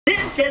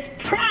This is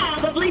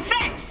probably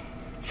fixed.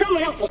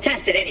 Someone else will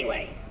test it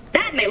anyway.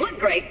 That may look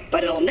great,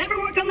 but it'll never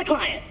work on the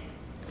client.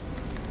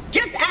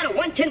 Just add a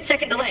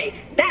 1/10-second delay.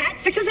 That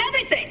fixes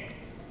everything.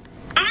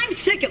 I'm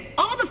sick of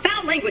all the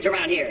foul language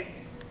around here.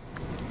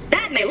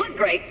 That may look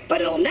great, but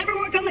it'll never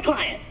work on the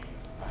client.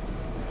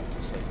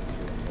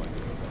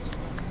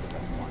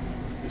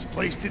 This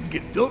place didn't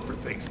get built for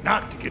things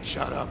not to get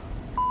shot up.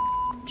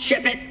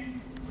 Ship it.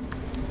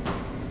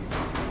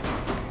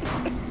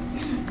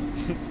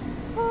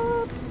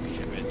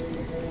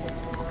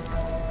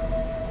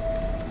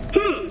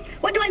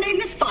 What do I name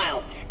this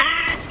file?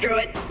 Screw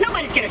it.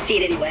 Nobody's gonna see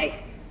it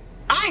anyway.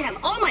 I have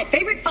all my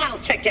favorite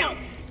files checked out.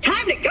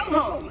 Time to go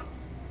home.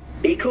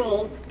 Be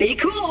cool. Be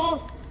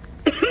cool.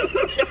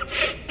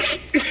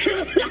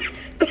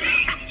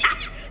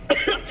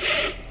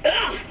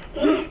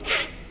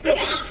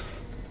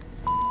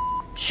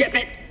 Ship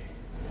it.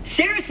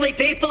 Seriously,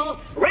 people,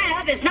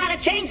 Rev is not a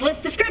change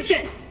list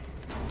description.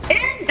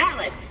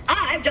 Invalid.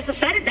 I've just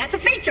decided that's a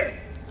feature.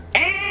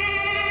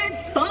 And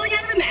falling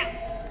out of the map.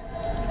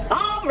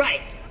 All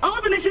right,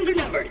 all the missions are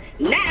numbered.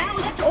 Now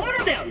let's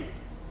order them.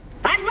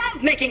 I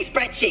love making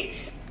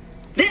spreadsheets.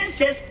 This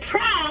is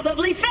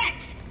probably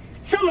fixed.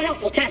 Someone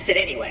else will test it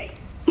anyway.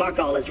 Mark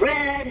all as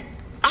read.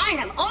 I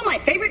have all my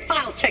favorite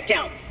files checked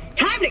out.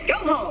 Time to go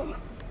home.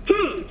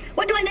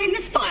 What do I name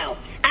this file?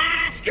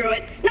 Screw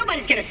it.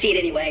 Nobody's gonna see it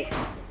anyway.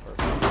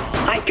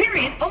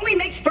 Hyperion only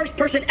makes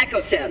first-person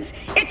echo sims.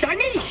 It's our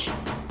niche.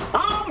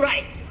 All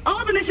right,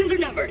 all the missions are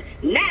numbered.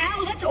 Now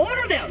let's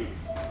order them.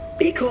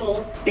 Be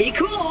cool. Be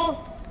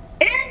cool.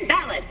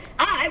 Invalid.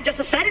 I've just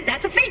decided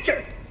that's a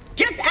feature.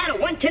 Just add a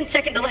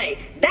 1/10-second delay.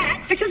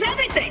 That fixes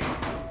everything.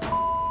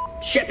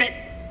 Ship it.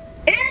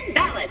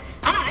 Invalid.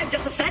 I've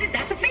just decided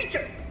that's a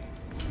feature.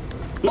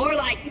 More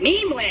like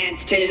Meme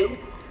Lands 2.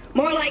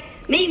 More like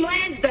Meme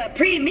Lands the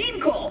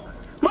pre-meme-cool.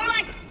 More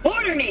like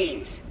border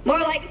memes. More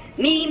like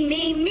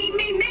meme.